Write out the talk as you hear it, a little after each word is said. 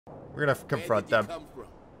We're gonna confront them.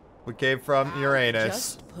 We came from Uranus.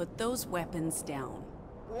 Just put those weapons down.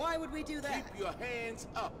 Why would we do that? Keep your hands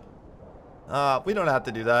up. We don't have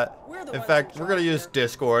to do that. In fact, we're gonna use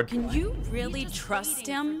Discord. Can you really trust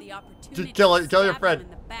him? Just kill your friend.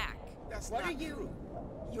 What are you?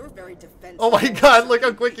 You're very defensive. Oh my god, look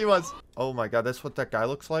how quick he was. Oh my god, that's what that guy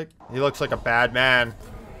looks like? He looks like a bad man.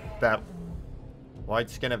 That white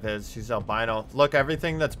skin of his. He's albino. Look,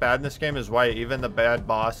 everything that's bad in this game is white. Even the bad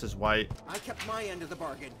boss is white. I kept my end of the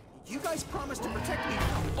bargain. You guys promised to protect me.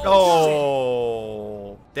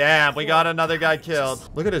 Oh, damn, we got another guy killed.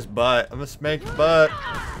 Look at his butt. I'm gonna spank the butt.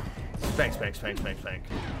 Spank, spank, spank, spank, spank.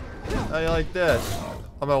 How you like this?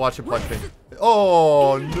 I'm gonna watch him punch me.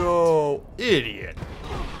 Oh no, idiot.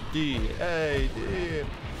 D-A-D.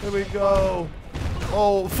 Here we go.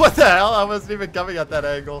 Oh, what the hell? I wasn't even coming at that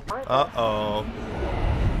angle. Uh-oh.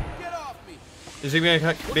 Get off me. Is he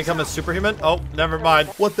gonna become a superhuman? Oh, never mind.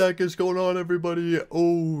 What the heck is going on, everybody?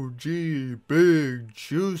 OG Big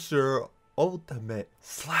Juicer Ultimate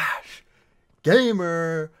 /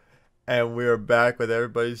 Gamer. And we're back with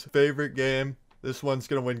everybody's favorite game. This one's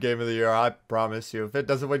gonna win Game of the Year, I promise you. If it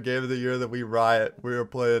doesn't win Game of the Year, then we riot. We are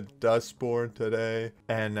playing DustBorn today.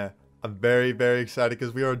 And I'm very, very excited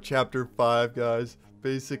because we are on Chapter 5, guys.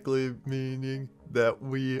 Basically meaning that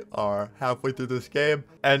we are halfway through this game.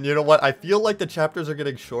 And you know what? I feel like the chapters are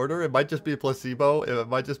getting shorter. It might just be a placebo. It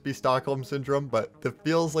might just be Stockholm Syndrome. But it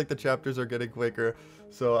feels like the chapters are getting quicker.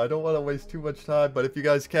 So I don't want to waste too much time. But if you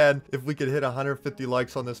guys can, if we could hit 150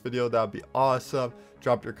 likes on this video, that would be awesome.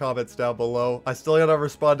 Drop your comments down below. I still gotta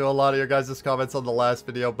respond to a lot of your guys' comments on the last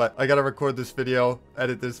video, but I gotta record this video,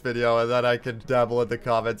 edit this video, and then I can dabble in the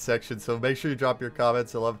comment section. So make sure you drop your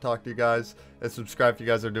comments. I love talking to you guys, and subscribe if you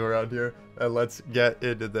guys are new around here. And let's get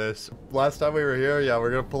into this. Last time we were here, yeah, we're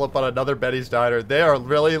gonna pull up on another Betty's Diner. They are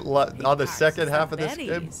really on the second half of this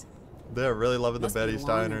game. They're really loving the Betty's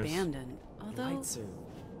Diners. Although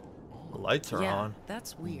the lights are on.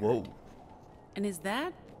 That's weird. Whoa. And is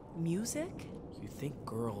that music? You think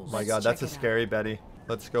girls? Oh my god, that's a scary Betty.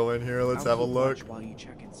 Let's go in here. Let's have a look. While you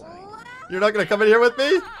check inside. You're not gonna come in here with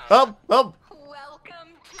me? Help! Help! Welcome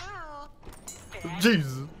to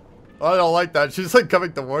Jesus. I don't like that. She's like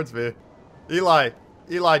coming towards me. Eli,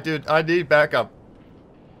 dude, I need backup.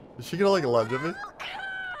 Is she gonna like lunge at me?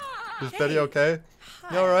 Is Betty okay?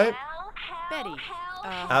 You alright? Betty,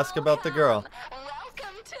 Ask about the girl.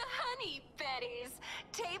 Welcome to Honey Betty's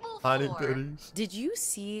table 4. Honey Betty's. did you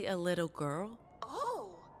see a little girl?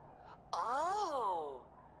 Oh,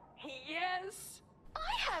 yes. I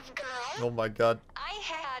have girls. Oh my god. I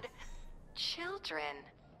had children.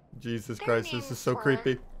 Jesus Their Christ, this is names so were-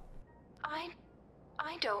 creepy.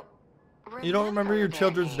 I don't remember. You don't remember your their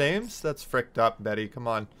children's names? That's fricked up, Betty. Come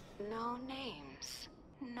on. No names.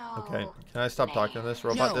 No. Okay, can I stop talking to this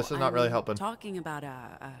robot? No, This is not really I'm helping. Talking about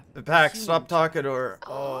Pax, human stop talking to her.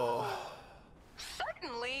 Oh.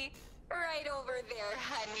 Certainly. Right over there,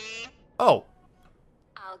 honey. Oh.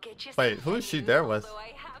 I'll get you. Wait, some who is she honey, there with? although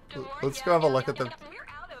I have to warn Let's ya, go have a look at the... We're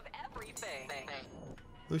out of everything.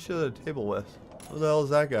 Who's she at the table with? Who the hell is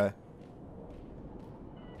that guy?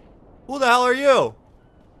 Who the hell are you?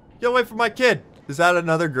 Get away from my kid. Is that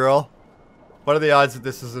another girl? What are the odds that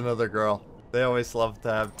this is another girl? They always love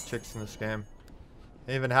to have chicks in this game.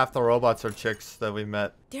 Even half the robots are chicks that we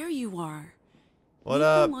met. There you are. What You've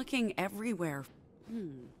up? been looking everywhere.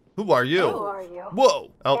 Who are you? Who are you?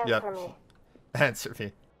 Whoa! Oh, yeah. Answer me. Answer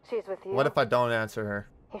me. She's with you. What if I don't answer her?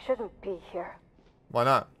 You shouldn't be here. Why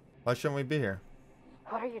not? Why shouldn't we be here?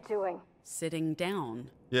 What are you doing? Sitting down.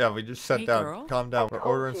 Yeah, we just sat Hey, down. girl. Calm down. I We're told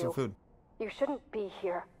ordering you. some food. You shouldn't be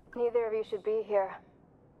here. Neither of you should be here.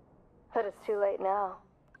 But it's too late now.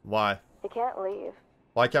 Why? You can't leave.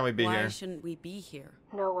 Why can't we be Why here? shouldn't we be here?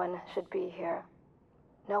 No one should be here.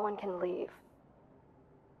 No one can leave.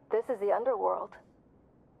 This is the underworld.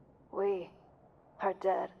 We are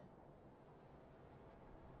dead.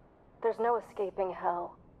 There's no escaping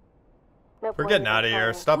hell. No We're point getting in out of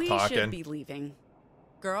here. trying. Stop we talking. should be leaving.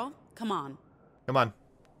 Girl, come on. Come on.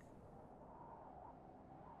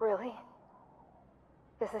 Really?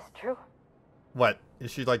 Is this true? What?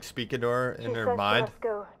 Is she like speaking to her in She her says mind? She must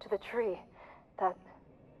go to the tree.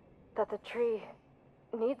 That the tree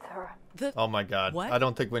needs her. Oh my god. What? I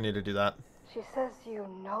don't think we need to do that. She says you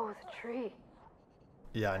know the tree.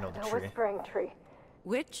 Yeah, I know the The tree. whispering tree.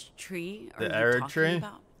 Which tree are The you arid talking tree?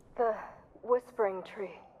 about? The whispering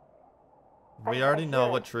tree. We I already know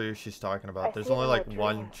hear what it. tree she's talking I about. There's see it only in my like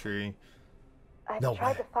one dreams. tree. I've No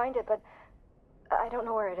tried way. to find it, but I don't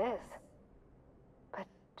know where it is. But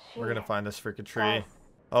she. We're gonna find this freaking tree. Guys,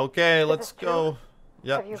 Okay, is let's this true? go.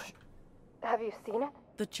 Yep. Have you seen it?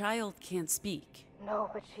 The child can't speak. No,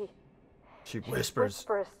 but She whispers.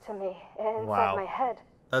 whispers to me inside Wow. my head.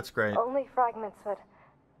 That's great. Only fragments, but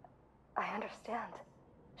I understand.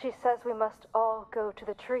 She says we must all go to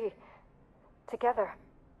the tree together.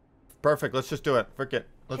 Perfect. Let's just do it. Frick it.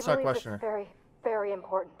 Let's She not believes question it's her. very, very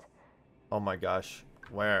important. Oh my gosh.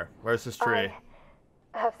 Where? Where's this tree?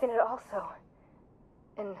 I have seen it also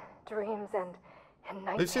in dreams and in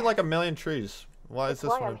nightmares. We've seen like a million trees. Why is It's this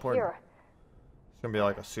why one I'm important? here. It's gonna be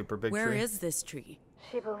like a super big Where tree. is this tree?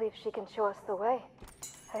 She believes she can show us the way.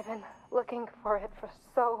 I've been looking for it for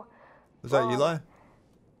so Is that long. Eli?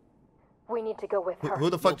 We need to go with her. Who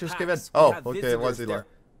the fuck Yo, just came in? Pax, we Oh, have okay, it was visitors Eli. there.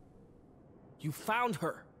 You found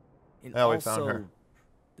her. And Yeah, we also found her.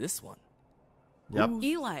 this one. Yep.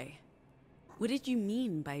 Eli, what did you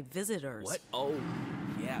mean by visitors? What? Oh,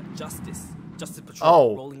 yeah, Justice. Justice Patrol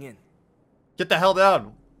Oh. rolling in. Get the hell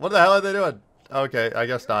down. What the hell are they doing? Okay, I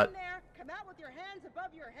guess not. There, come out with your hands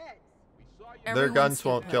above your heads. Their Everyone guns stay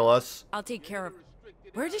won't put. kill us. I'll take care of.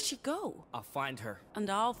 Where did she go? I'll find her. And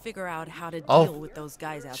I'll figure out how to Oh, deal with those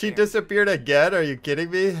guys out She there. disappeared again? Are you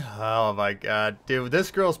kidding me? Oh my god. Dude,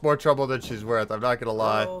 this girl's more trouble than she's worth. I'm not gonna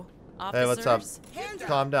lie. Hello, Hey, what's up? officers? Hands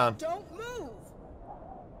Calm up. down. Don't move.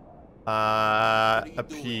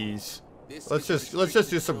 Appease. Let's just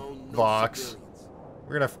do some box.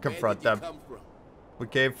 We're gonna confront them. We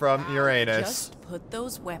came from Uranus. Just put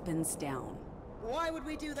those weapons down. Why would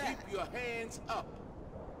we do that? Your hands up.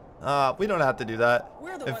 We don't have to do that.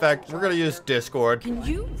 We're the In ones fact, in we're gonna charge use here. Discord. Can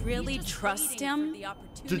you really trust him?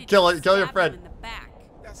 Just kill it. Kill your friend.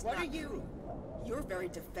 That's What not are you? true. You're very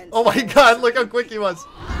defensive. Oh my god, look how quick he was.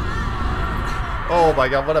 Oh my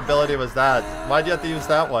god, what ability was that? Why'd you have to use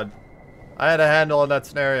that one? I had a handle in that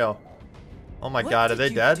scenario. Oh my god, are they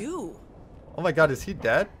dead? Do? Oh my god, is he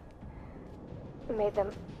dead? Made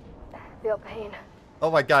them feel pain.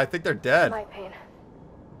 Oh my god, I think they're dead. My pain.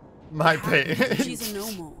 My pain. She's a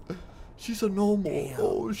normal. She's a normal. Damn.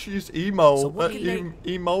 Oh, she's emo. So what can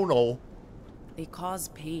Emonal. They cause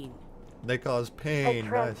pain. They cause I pain. Nice.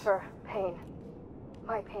 transfer pain.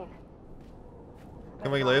 My pain. Can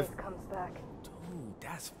But we it leave? always comes back. Dude,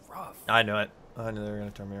 that's rough. I knew it. I knew they were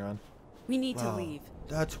gonna turn me around. We need to Wow, leave.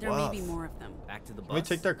 that's There rough. may be more of them. Back to the bus. Can we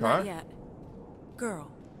take their car? Not yet.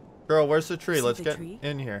 Girl, Girl, where's the tree? See Let's the get tree?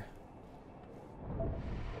 in here.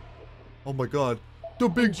 Oh my god. The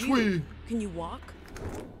big you, tree. can you walk?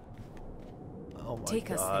 Oh my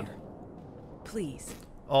Take us god. there. Please.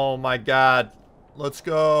 Oh my god. Let's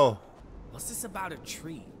go. What's this about a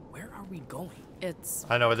tree? Where are we going? It's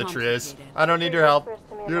I know where the tree is. complicated. I don't need your help.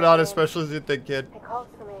 You're not as special as you think, kid. It calls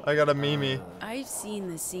for me. I got a Mimi. I've seen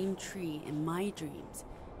the same tree in my dreams,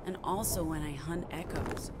 and also when I hunt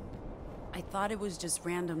echoes. I thought it was just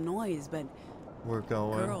random noise, but We're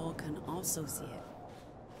going. girl can also see it.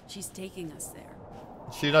 She's taking us there.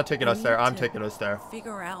 She's not taking We us there. need I'm to taking us there.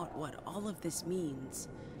 Figure out what all of this means.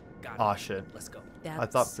 Got Aw, it. shit. Let's go. I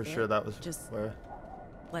thought That's for it? sure that was Just where.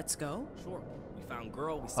 let's go. Sure. We found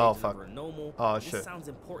girl. We saved Oh, the fuck. river Normal. Oh, this shit. sounds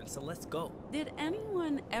important, so let's go. Did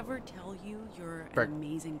anyone ever tell you you're Frick. an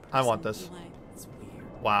amazing person? I want this. Eli? It's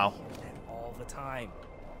weird. Wow. I hear that all the time.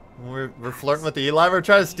 We're flirting with the Eli. We're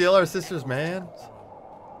trying to steal our sister's man.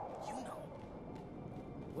 You know.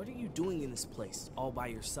 What are you doing in this place all by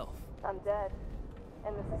yourself? I'm dead.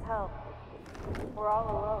 And this is hell. We're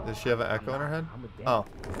all alone. Does she have an echo in her head? I'm a dead. Oh,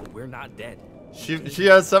 We're not dead. she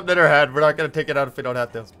has something in her head. We're not gonna take it out if we don't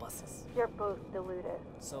have to. Those buses. You're both deluded.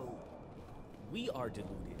 So, we are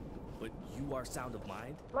deluded, but you are sound of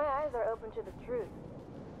mind? My eyes are open to the truth.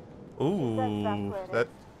 Ooh, where it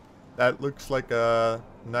that looks like a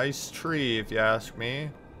nice tree, if you ask me.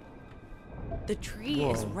 The tree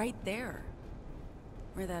is Whoa. right there,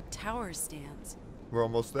 where that tower stands, We're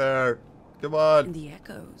almost there. Come and on. the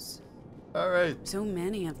echoes. All right. So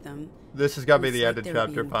many of them. This has got to be It's the like end of they're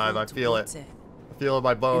chapter being 5. I pulled feel it. towards I feel it in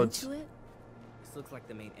my bones. Into it? This looks like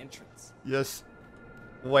the main entrance. Yes.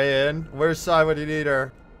 Way in. Where's Sai when you need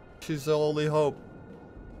her? She's the only hope.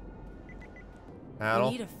 You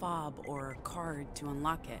Adel? need a fob or a card to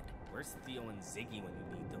unlock it. Where's Theo and Ziggy when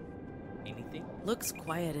you need them? Anything? Looks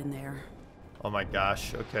quiet in there. Oh my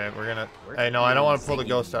gosh. Okay, we're gonna. Where's Hey, no, I don't Theo want and to pull the Ziggy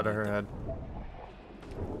ghost when out you of her need head. them?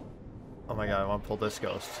 Oh my god, I want to pull this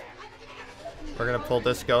ghost. We're gonna pull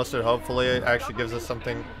this ghost and hopefully it actually gives us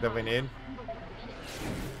something that we need.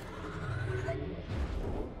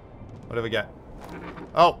 What do we get?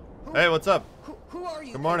 Oh, hey, what's up? Who are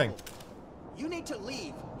you? Good morning. people? You need to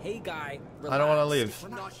leave. Hey, guy. I don't wanna relax.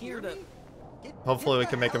 leave. We're not here to. Hopefully we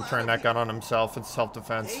Get can the make him hell turn out that of gun here. on himself in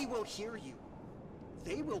self-defense. They will hear you.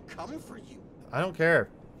 They will come for you. I don't care.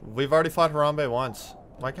 We've already fought Harambe once.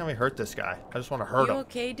 Why can't we hurt this guy? I just want to hurt You him.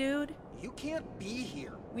 okay, dude? You can't be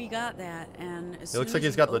here. We got that, and as It looks soon like as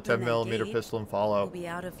he's you got the open 10mm that gate, pistol in we'll Fallout. be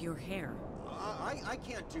out of your hair. I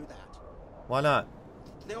can't do that. Why not?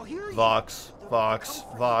 They'll hear you. Vox, They'll Vox,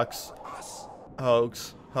 come for Vox. us.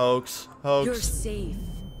 Hoax, hoax, You're hoax. safe.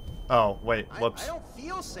 Oh, wait, I whoops. don't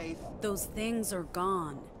feel safe. Those things are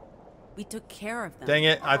gone. We took care of them. Dang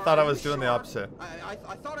it, I thought I Are was you doing the sure? opposite. I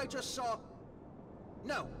thought I just saw.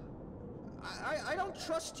 No. I don't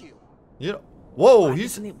trust you. You know, whoa, Why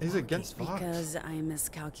he's isn't it working? against Vox. Because I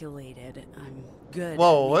miscalculated. I'm good.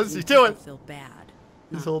 Whoa, at what is he making people doing? Feel bad.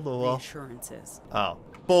 He's not holding the wall. reassurances. Oh,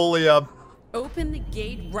 bully him. Open the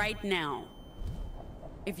gate right now.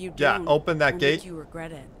 If you Yeah, don't, open that we'll gate. Make you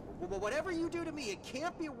regret it. Well, whatever you do to me, it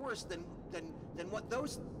can't be worse than what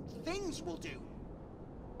those things will do.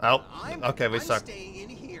 Oh, I'm okay, we I'm suck. staying in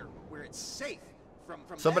here where it's safe from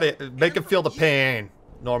Somebody them make him and feel the from you. pain.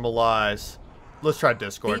 Normalize. Let's try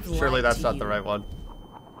Discord. They've Surely lied that's to not the you. right one.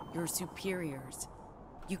 Your superiors.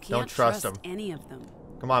 You can't Don't trust them. any of them.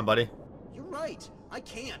 Come on, buddy. You're right. I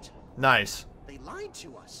can't. Nice. They lied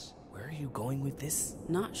to us. Where are you going with this?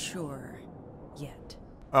 Not sure yet.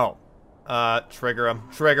 Oh. Trigger him.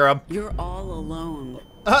 Trigger him. You're all alone.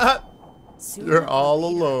 Sooner You're or all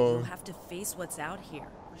later, alone. You'll have to face what's out here.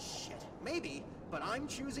 Shit. Maybe, but I'm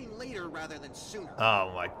choosing later rather than sooner.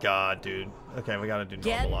 Oh my god, dude. Okay, we gotta do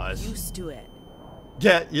Get normalize. used to it.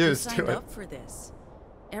 Get You used signed to it. up for this.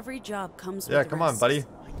 Every job comes Yeah, with come on, risks. buddy.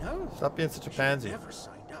 I know. Stop being such a I pansy. never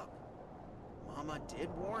signed up. Mama did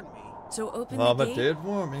warn me. So open Mama the gate. did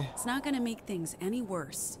warn me. It's not gonna make things any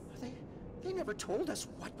worse. They never told us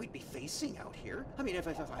what we'd be facing out here. I mean, if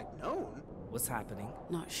I'd known. What's happening?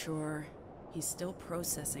 Not sure. He's still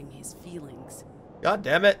processing his feelings. God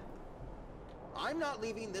damn it. I'm not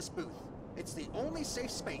leaving this booth. It's the only safe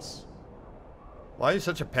space. Why are you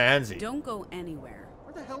such a pansy? Don't go anywhere.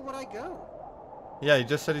 Where the hell would I go? Yeah, he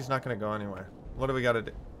just said he's not gonna go anywhere. What do we gotta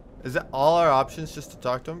do? Is that all our options just to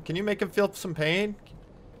talk to him? Can you make him feel some pain?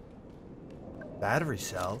 Battery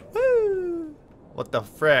cell. Woo! What the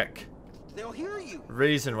frick? They'll hear you.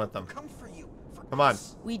 Reason with them. Come for you. For Come on.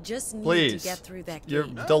 us. We just need Please. to get through that You're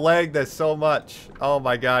gate. delaying this so much. Oh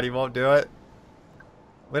my god, he won't do it.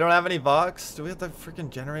 We don't have any Vox? Do we have to freaking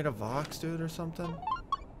generate a Vox, dude, or something?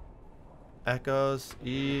 Echoes,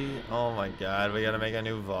 E. Oh my god, we gotta make a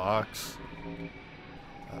new Vox.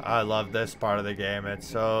 I love this part of the game. It's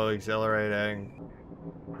so exhilarating.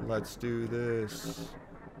 Let's do this.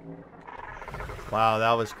 Wow,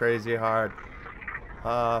 that was crazy hard.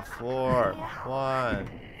 4, 1,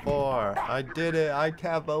 4. I did it. I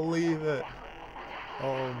can't believe it.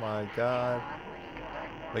 Oh my god.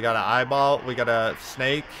 We got an eyeball. We got a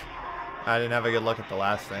snake. I didn't have a good look at the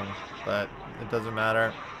last thing, but it doesn't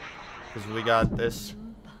matter. Because we got this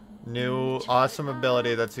new awesome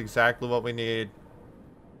ability that's exactly what we need.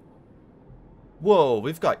 Whoa,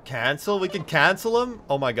 we've got cancel. We can cancel him?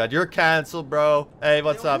 Oh my god, you're canceled, bro. Hey,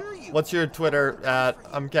 what's up? What's your Twitter at?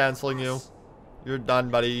 I'm canceling you. You're done,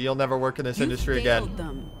 buddy. You'll never work in this You industry failed again.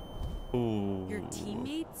 them. Ooh. Your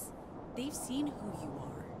teammates, they've seen who you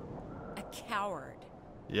are. A coward.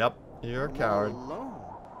 Yep, you're a I'm all coward. alone.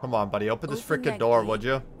 Come on, buddy. Open this Open freaking that door, gate, would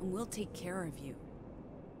you? And we'll take care of you.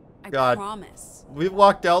 I God. promise. We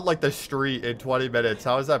walked out like the street in 20 minutes.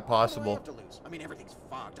 How is that What do I possible? have to lose? I mean, everything's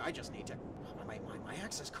fucked. I just need to. My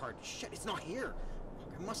access card. Shit, it's not here.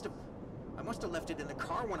 I must have left it in the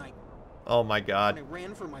car when I Oh my god.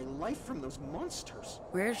 ran for my life from those monsters.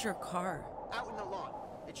 Where's your car? Out in the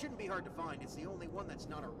lot. It shouldn't be hard to find. It's the only one that's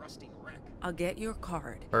not a rusting wreck. I'll get your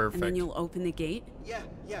card. And Perfect. then you'll open the gate. Yeah,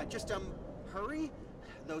 just hurry.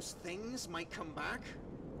 Those things might come back.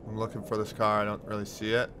 I'm looking for this car. I don't really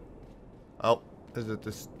see it. Oh, is it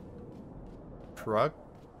this truck?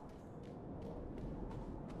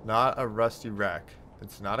 Not a rusty wreck.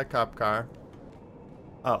 It's not a cop car.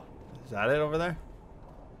 Oh, is that it over there?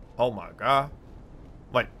 Oh my god.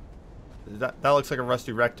 Wait. Is that looks like a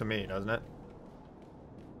rusty wreck to me, doesn't it?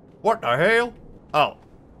 What the hell? Oh.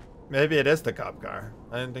 Maybe it is the cop car.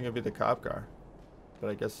 I didn't think it'd be the cop car. But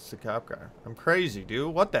I guess it's the cop car. I'm crazy,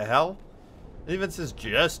 dude. What the hell? It even says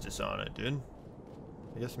justice on it, dude.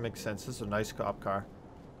 I guess it makes sense. This is a nice cop car.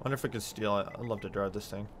 Wonder if we could steal it. I'd love to drive this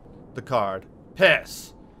thing. The card.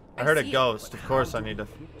 Piss. I heard a see it, ghost. Of course I need to.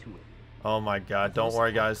 Oh my god. Don't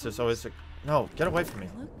worry, guys. There's always a. No, get away from me.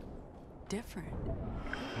 They look different.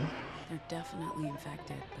 They're definitely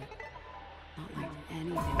infected, but not like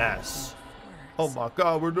anything. S. we've Oh seen my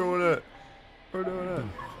god, we're doing it. We're doing it.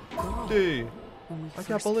 before. Girl, D. when we I can't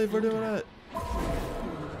first believe we're found doing her. it.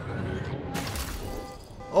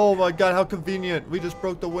 Oh my god, how convenient. We just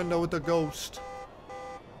broke the window with the ghost.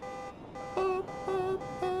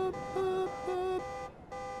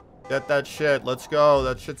 Get that shit. Let's go.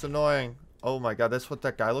 That shit's annoying. Oh my god, that's what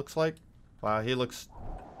that guy looks like? Wow, he looks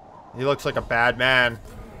like a bad man.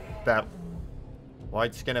 That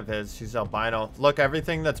white skin of his. He's albino. Look,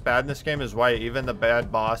 everything that's bad in this game is white. Even the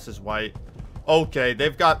bad boss is white. Okay,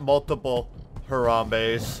 they've got multiple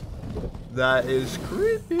Harambe's. That is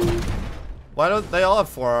creepy. Why don't they all have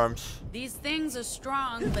forearms? These things are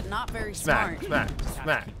strong, but not very Smack, smart. smack,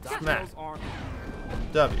 smack, smack. Face.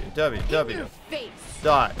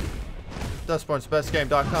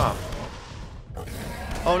 www.dustbornsbestgame.com.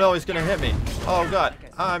 Oh no, he's gonna hit me. Oh god,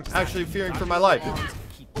 I'm actually fearing for my life.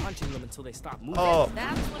 Keep punching them until they stop moving. Oh,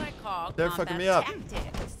 That's what I call they're combat fucking me up.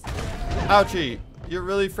 tactics. Ouchie, you're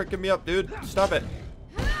really freaking me up, dude. Stop it.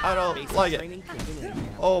 I don't Basic like it. training kicking in.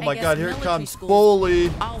 Oh my I guess god, here it military comes. school's Bully.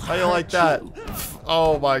 I'll How you like hurt that? you.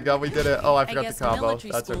 Oh my god, we did it. Oh, I I forgot the guess combo.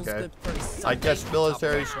 military That's school's okay. good for I something. guess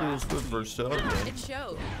military school's good for something. It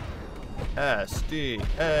showed.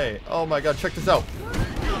 SDA. Oh my god, check this out.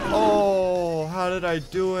 Oh, how did I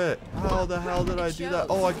do it? How the hell did I do that?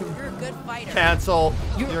 Oh, I can You're a good fighter. cancel.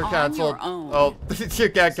 You're on canceled. your own. Oh, you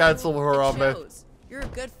can't cancel It Harambe. shows. You're a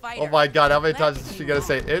good fighter. Oh my god, how many Let times me is she know. gonna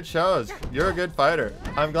say it shows? You're a good fighter.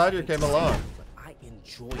 I'm glad you came along. But I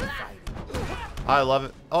enjoy fighting. I love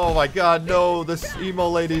it. Oh my god, no, this emo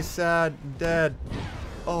lady's sad and dead.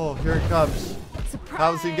 Oh, here it comes.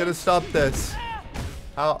 How's he gonna stop this?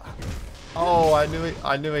 How? Oh, I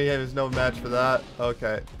knew he was no match for that.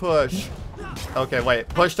 Okay, push. Okay, wait,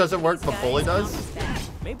 push doesn't work, but bully does?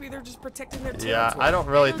 Maybe they're just protecting their territory. Yeah, I don't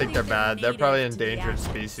really I don't think they're think they're bad. They're probably native to the endangered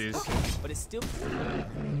African. species. But it's still.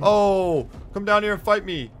 Oh, come down here and fight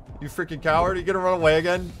me, you freaking coward. Are you gonna run away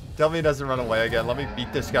again? Tell me he doesn't run away again. Let me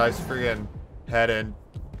beat this guy's freaking head in.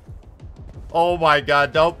 Oh my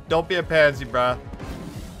god, don't be a pansy, bruh.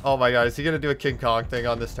 Oh my god, is he gonna do a King Kong thing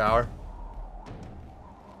on this tower?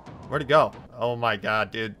 Where'd he go? Oh my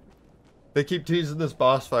god, dude. They keep teasing this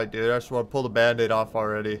boss fight, dude. I just want to pull the band-aid off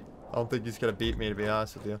already. I don't think he's gonna beat me, to be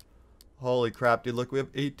honest with you. Holy crap, dude. Look, we have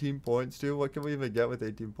 18 points, dude. What can we even get with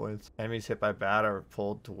 18 points? Enemies hit by bat are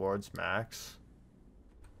pulled towards max.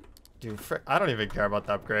 Dude, I don't even care about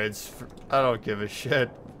the upgrades. I don't give a shit.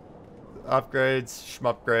 Upgrades,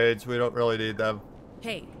 schmupgrades, we don't really need them.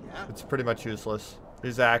 Hey, It's pretty much useless.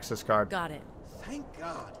 Here's the access card. got it. Thank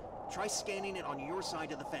God. Try scanning it on your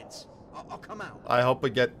side of the fence. I'll come out. I hope we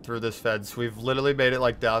get through this fence. We've literally made it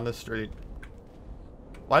like down the street.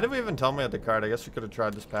 Why did we even tell him we had the card? I guess we could have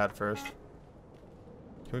tried this pad first.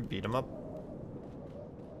 Can we beat him up?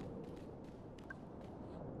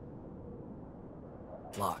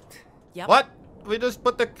 Locked. Yep. What? We just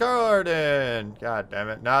put the card in. God damn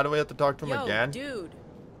it. Now do we have to talk to him Yo, again? dude.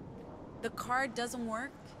 The card doesn't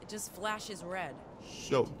work. It just flashes red.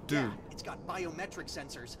 Yo, dude. Yeah, it's got biometric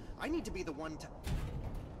sensors. I need to be the one to...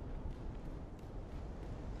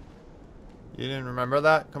 You didn't remember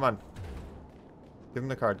that? Come on. Give him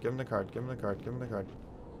the card. Give him the card. Give him the card. Give him the card.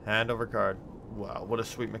 Hand over card. Wow, what a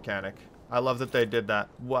sweet mechanic. I love that they did that.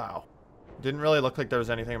 Wow. Didn't really look like there was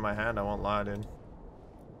anything in my hand. I won't lie, dude.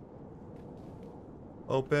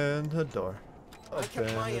 Open the door. I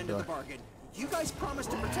kept my end of the bargain. You guys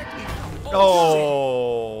promised to protect me.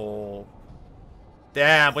 Oh.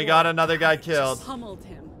 Damn, we got another guy killed. Pummeled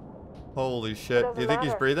him. Holy shit. Doesn't Do you think he's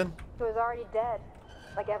matter. breathing? He was already dead,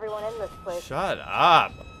 like everyone in this place. Shut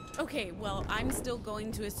up. Okay, well, I'm still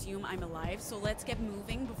going to assume I'm alive, so let's get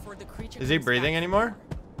moving before the creature Is he comes breathing back. anymore?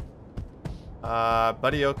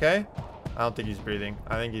 Buddy, okay? I don't think he's breathing.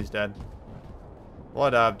 I think he's dead.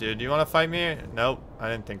 What up, dude? Do you want to fight me? Nope, I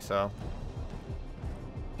didn't think so.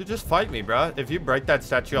 Dude, just fight me, bro. If you break that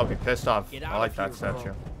statue, I'll be pissed off. Get I out like of that here, girl.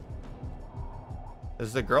 statue.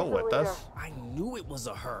 Is the girl with us? I knew it was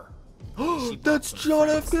a her. That's John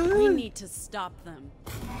F. We Kennedy. need to stop them.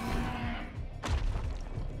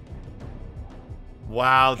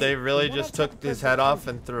 Wow, they really The one just on top took of his President head off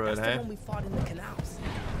Kennedy. and threw it, That's the hey? one we fought in the canals.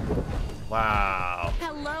 Wow.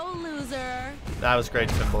 Hello, loser. That was great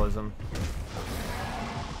symbolism.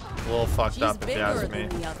 A little fucked She's up, if you bigger ask me.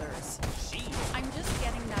 than the others. I'm just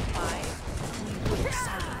getting that vibe.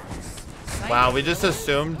 Wow, we just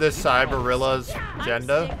assumed this Cyberilla's I'm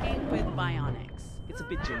gender. sticking with bionics. It's a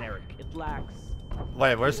bit generic. It lacks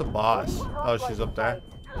Wait, where's the boss? Oh, she's up there.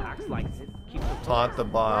 likes it. Keeps it Taunt the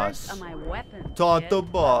Words boss. are my weapon. Taunt kid. the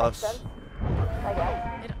boss. I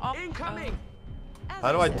guess. It Incoming!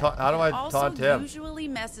 How do I also taunt him? usually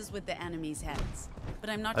messes with the enemy's heads, but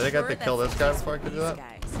I'm not I think I sure have to kill that's this the guy case before I with can do these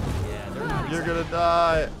that? guys. You're gonna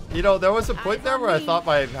die. You know, there was a point Eyes there on where I me. thought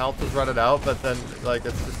my health was running out, but then like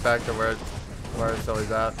it's just back to where it's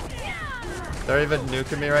always at. They're even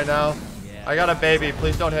nuking me right now. I got a baby.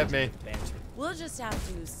 Please don't hit me. We'll just have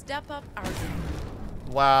to step up our game.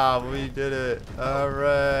 Wow, we did it.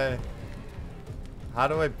 Alright. How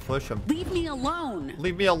do I push him? Leave me alone.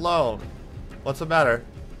 Leave me alone. What's the matter?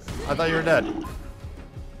 I thought you were dead.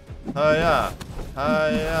 Oh yeah. Oh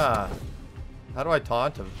yeah. How do I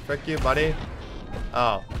taunt him? Frick you, buddy.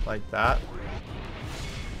 Oh, like that.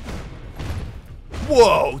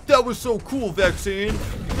 Whoa, that was so cool, Vaccine.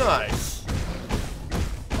 Nice.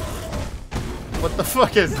 What the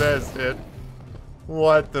fuck is this, dude?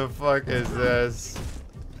 What the fuck is this?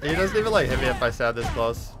 He doesn't even like hit me if I stand this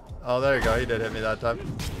close. Oh, there you go. He did hit me that time.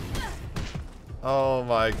 Oh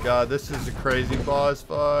my god, this is a crazy boss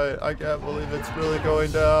fight. I can't believe it's really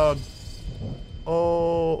going down.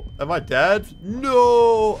 Oh, am I dead?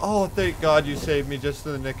 No! Oh, thank god you saved me just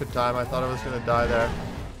in the nick of time. I thought I was gonna die there.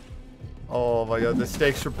 Oh my god, the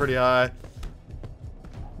stakes are pretty high.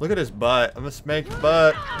 Look at his butt. I'm gonna spank his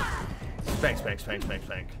butt. Spank, spank, spank, spank,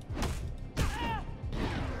 spank.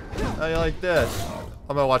 How you like this?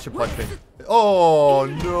 I'm gonna watch him punch me. Oh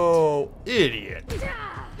no, idiot!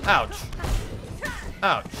 Ouch!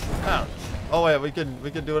 Ouch! Ouch! Oh wait, we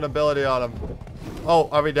can do an ability on him. Oh,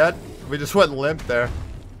 are we dead? We just went limp there.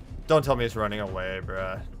 Don't tell me he's running away,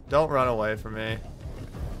 bruh. Don't run away from me.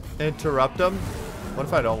 Interrupt him? What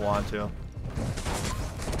if I don't want to?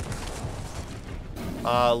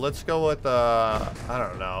 Let's go with I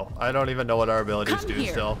don't know. I don't even know what our abilities do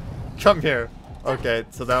still. Come here. Okay,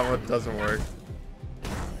 so that one doesn't work.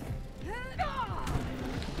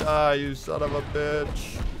 Die, you son of a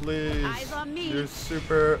bitch. Please. Eyes on me. You're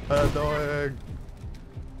super annoying.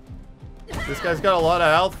 This guy's got a lot of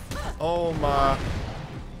health. Oh my.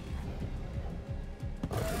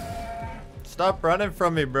 Stop running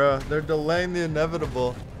from me, bro. They're delaying the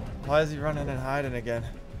inevitable. Why is he running and hiding again?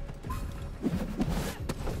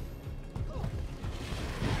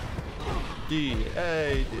 D,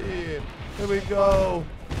 A, D. Here we go.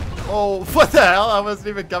 Oh, what the hell? I wasn't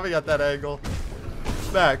even coming at that angle.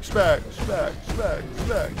 Smack, smack, smack, smack,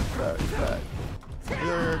 smack, smack, smack.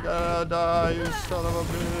 You're gonna die, you son of a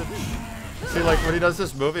bitch. See, like, when he does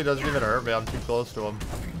this move, he doesn't even hurt me. I'm too close to him.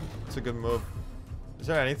 It's a good move. Is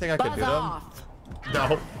there anything I could do to him?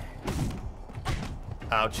 No.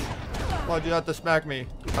 Ouch. Why'd you have to smack me?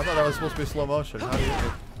 I thought that was supposed to be slow motion. How do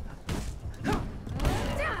you...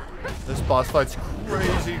 This boss fight's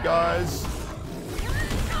crazy, guys.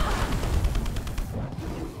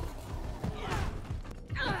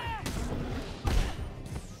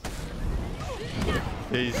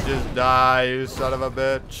 Please just die, you son of a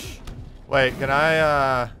bitch. Wait, can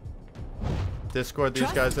I Discord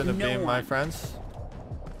these guys into being my friends?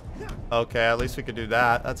 Okay, at least we could do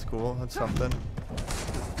that. That's cool. That's something.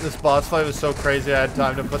 This boss fight was so crazy I had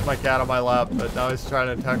time to put my cat on my lap, but now he's trying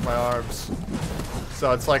to attack my arms.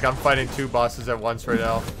 So it's like I'm fighting two bosses at once right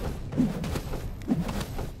now.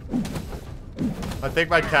 I think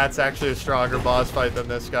my cat's actually a stronger boss fight than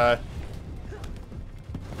this guy.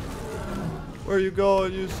 Where you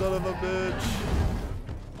going, you son of a bitch?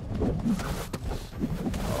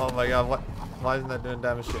 Oh my god, what? Why isn't that doing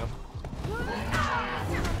damage to him?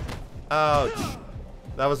 Ouch.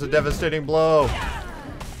 That was a devastating blow.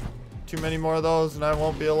 Too many more of those and I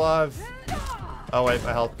won't be alive. Oh wait,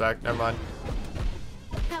 my health back. Never mind.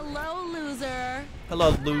 Hello, loser.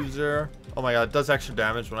 Hello, loser. Oh my god, it does extra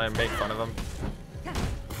damage when I make fun of him.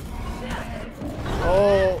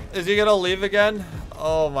 Oh, is he gonna leave again?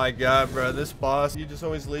 Oh my god, bro. This boss, he just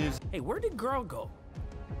always leaves. Hey, where did girl go?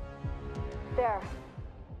 There.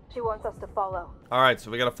 She wants us to follow. Alright,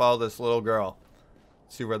 so we gotta follow this little girl.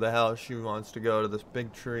 See where the hell she wants to go, to this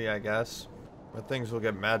big tree, I guess. Where things will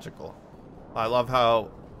get magical. I love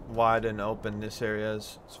how wide and open this area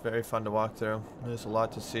is. It's very fun to walk through. There's a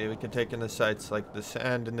lot to see. We can take in the sights like the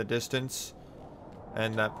sand in the distance.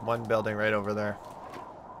 And that one building right over there.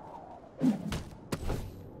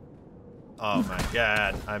 Oh my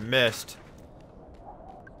god, I missed.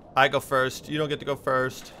 I go first. You don't get to go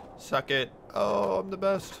first. Suck it. Oh, I'm the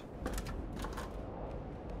best.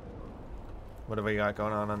 What have we got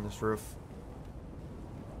going on this roof?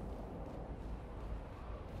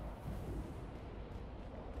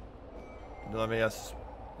 Let me guess.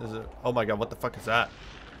 Is it? Oh my god, what the fuck is that?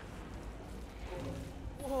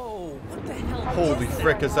 Whoa, what the hell? Holy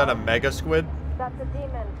frick, is that a mega squid? That's a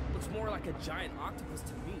demon. Looks more like a giant octopus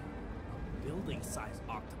to me. A building-sized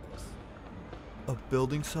octopus. A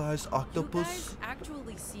building-sized You octopus? guys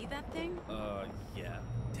actually see that thing? Yeah,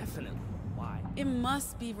 definitely. Why? It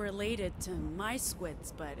must be related to my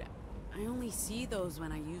squids, but I only see those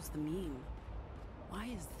when I use the meme. Why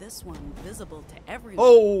is this one visible to everyone?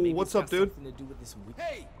 Oh, Maybe what's it's up, got dude? something to do with this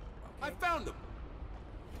Hey, I found him.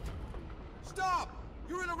 Stop!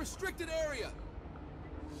 You're in a restricted area.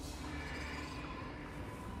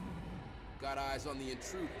 Got eyes on the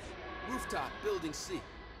intruders. Rooftop, building C.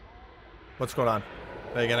 What's going on?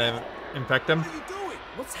 Are you gonna infect him? What are you doing?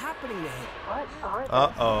 What's happening to him? What are they?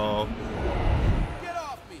 Uh-oh. Get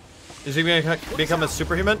off me! Is he gonna become a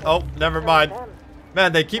superhuman? Oh, never mind.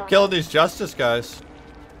 Man, they keep killing these justice guys.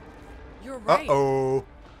 You're right. Uh-oh.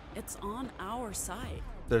 It's on our side.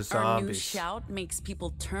 There's Our new zombies. shout makes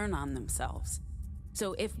people turn on themselves.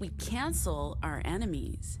 So if we cancel our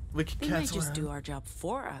enemies, We can they might cancel just our- do our job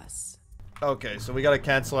for us. Okay, so we gotta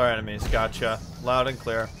cancel our enemies. Gotcha. Loud and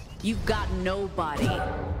clear. You've got nobody.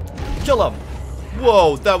 Kill him!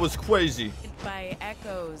 Whoa, that was crazy. By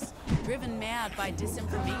echoes, driven mad by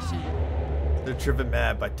disinformation. They're driven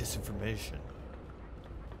mad by disinformation.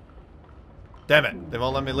 Damn it, they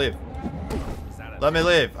won't let me leave. Let me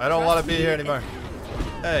leave. I don't want to be here anymore.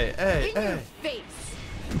 Hey, hey, In your hey. face.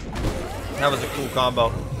 That was a cool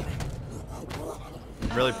combo.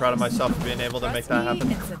 I'm really proud of myself for being able to make that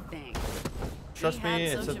happen. It's a thing. Trust We had me,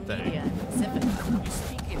 it's a social thing. media in Pacific. You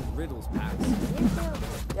speak in riddles, Pax. You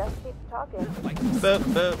too. Just keep talking. Like Boop,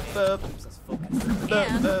 boop, boop. keeps us focused. And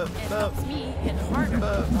boop, it boop. helps me hit harder.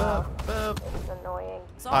 Boop, boop, boop. It's annoying.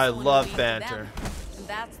 It's also I annoying love to banter. them, and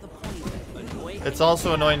that's the point. Annoying. It's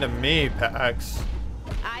also annoying to me, Pax.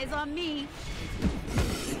 Eyes on me.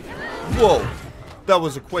 Whoa, that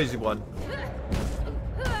was a crazy one.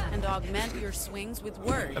 And augment your swings with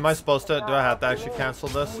words. Am I supposed to? Do I have to actually cancel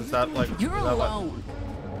this? Is that like? You're is that what- alone.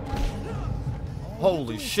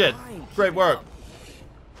 Holy shit! Great work.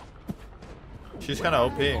 She's kind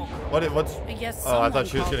of OP. What's? I guess Oh, I thought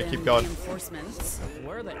she was someone gonna keep called going. in Reinforcements.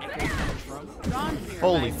 Where are the echoes coming from? Drawn here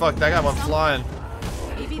Holy by fuck! That guy went someone.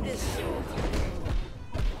 flying. Maybe this.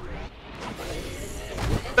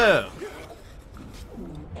 Boom.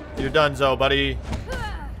 You're done, Zoe, buddy.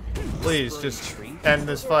 Please, just end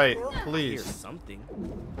this fight, I hear please. something.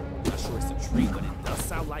 Not sure it's a tree, but it does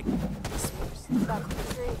sound like whispers. That's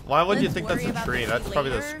the tree. Why would you Let's think that's worry a about tree? the That's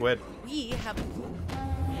probably the later. squid. We have.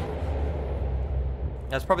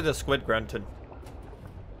 That's probably the squid grunting.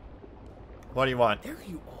 What do you want? There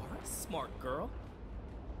you are, smart girl.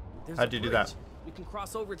 There's How'd a you do bridge. that? We can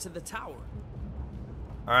cross over to the tower.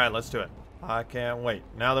 All right, let's do it. I can't wait.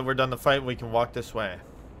 Now that we're done the fight, we can walk this way.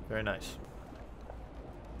 Very nice.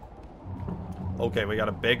 Okay, we got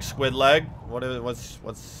a big squid leg. What's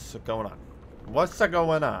going on? What's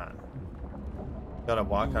going on? Gotta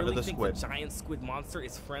walk You under really the think squid. the giant squid monster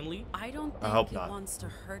is friendly? I don't I think hope it not. wants to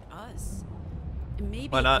hurt us. And maybe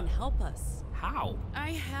Why it not? can help us. How?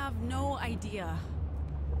 I have no idea.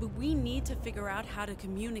 But we need to figure out how to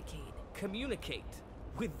communicate. Communicate.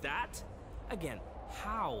 With that? Again,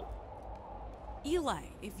 how? Eli,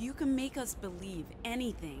 if you can make us believe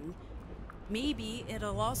anything, maybe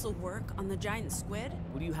it'll also work on the giant squid.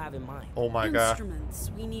 What do you have in mind? Oh my god. Instruments.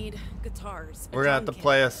 We need guitars. We're gonna have to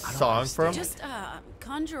play a song for him? Just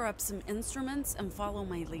conjure up some instruments and follow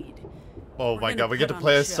my lead. Oh We're my gonna god, we get put to on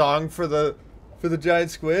play a a show. song for the giant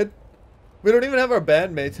squid? We don't even have our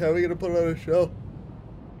bandmates. How are we gonna put on a show?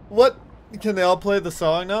 What? Can they all play the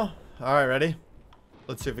song now? Alright, ready?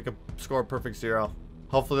 Let's see if we can score a perfect 0.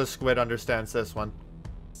 Hopefully the squid understands this one.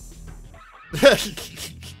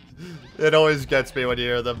 It always gets me when you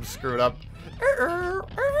hear them screwed up.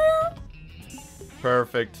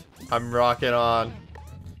 Perfect. I'm rocking on.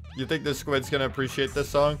 You think the squid's gonna appreciate this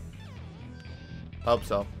song? Hope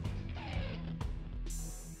so.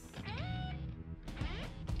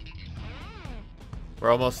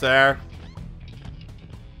 We're almost there.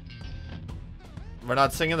 We're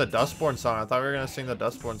not singing the DustBorn song. I thought we were gonna sing the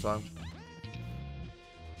DustBorn song.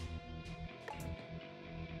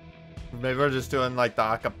 Maybe we're just doing like the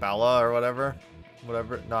acapella or whatever.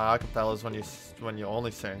 Whatever. No, acapella is when you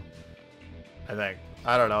only sing. I think.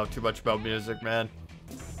 I don't know too much about music, man.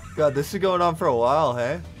 God, this is going on for a while,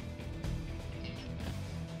 hey?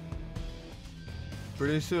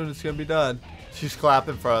 Pretty soon it's gonna be done. She's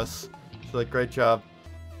clapping for us. She's like, great job.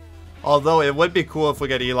 Although it would be cool if we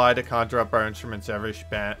get Eli to conjure up our instruments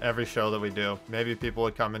every show that we do. Maybe people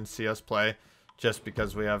would come and see us play just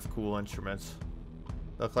because we have cool instruments.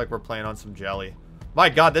 Look like we're playing on some jelly. My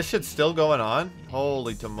god, this shit's still going on?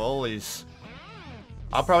 Holy tamales.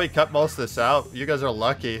 I'll probably cut most of this out. You guys are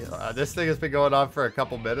lucky. This thing has been going on for a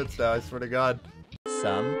couple minutes now, I swear to god.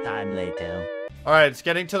 Sometime later. Alright, it's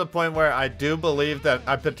getting to the point where I do believe that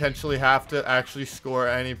I potentially have to actually score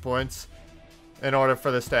any points in order for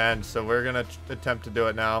this to end. So we're gonna attempt to do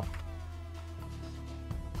it now.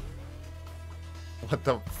 What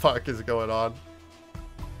the fuck is going on?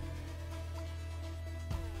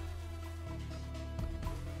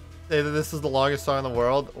 Either this is the longest song in the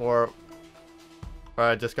world, or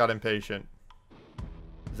I just got impatient.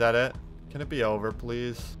 Is that it? Can it be over,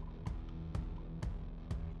 please?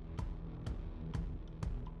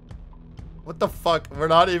 What the fuck? We're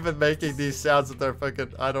not even making these sounds that they're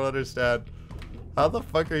fucking... I don't understand. How the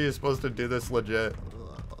fuck are you supposed to do this legit?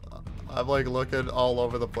 I'm like looking all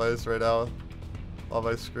over the place right now on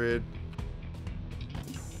my screen.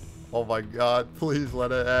 Oh my god, please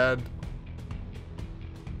let it end.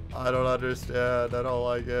 I don't understand. I don't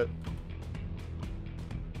like it.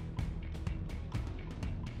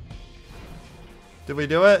 Did we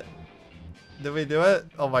do it? Did we do it?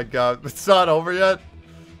 Oh my god, it's not over yet?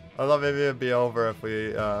 I thought maybe it'd be over if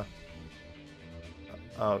we, oh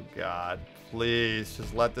god, please,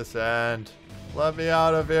 just let this end. Let me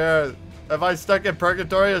out of here. Am I stuck in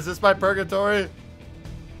purgatory? Is this my purgatory?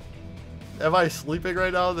 Am I sleeping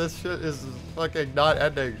right now? This shit is fucking not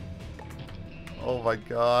ending. Oh my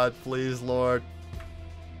god, please, Lord.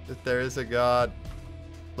 If there is a god,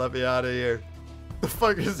 let me out of here. The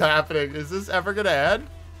fuck is happening? Is this ever gonna end?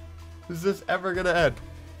 Is this ever gonna end?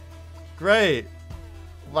 Great.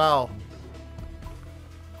 Wow.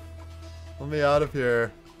 Let me out of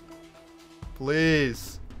here.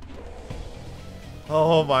 Please.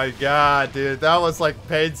 Oh my god, dude. That was like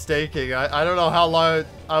painstaking. I don't know how long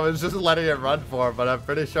I was just letting it run for, but I'm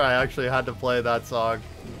pretty sure I actually had to play that song.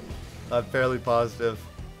 I'm fairly positive.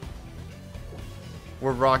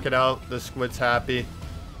 We're rocking out. The squid's happy.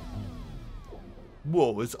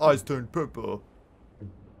 Whoa, his eyes turned purple.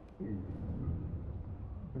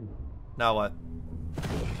 Now what?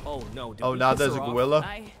 Oh no. Oh, now there's a gorilla?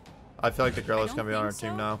 I feel like the gorilla's don't gonna be on our think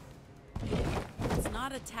team so. now. It's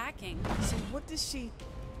not attacking. So what does she...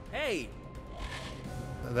 Hey!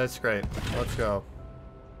 That's great. Let's go.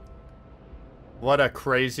 What a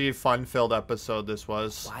crazy, fun-filled episode this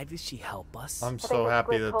was. Why did she help us? I'm think so the happy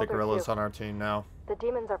squid that the told her gorilla's to. on our team now. The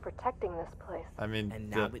demons are protecting this place. I mean, And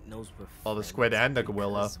now it knows we're well, the friends squid and the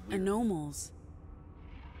gorilla. because we're- Anomals.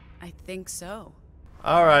 I think so.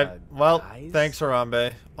 Alright, well, guys? thanks,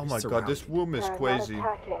 Harambe. Oh We're my god, this surrounded. room is They're not crazy.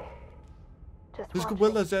 attacking. Just There's watching,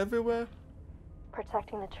 gorillas everywhere?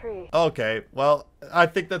 protecting the tree. Okay, well, I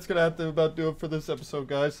think that's gonna have to about do it for this episode,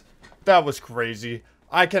 guys. That was crazy.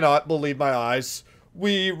 I cannot believe my eyes.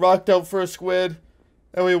 We rocked out for a squid,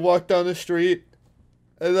 and we walked down the street,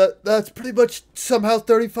 and that's pretty much somehow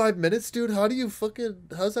 35 minutes, dude. How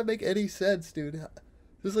does that make any sense, dude?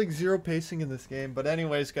 There's like zero pacing in this game. But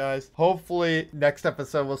anyways, guys, hopefully next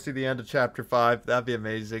episode we'll see the end of chapter 5. That'd be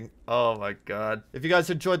amazing. Oh my god. If you guys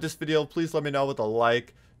enjoyed this video, please let me know with a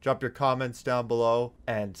like. Drop your comments down below.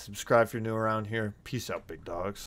 And subscribe if you're new around here. Peace out, big dogs.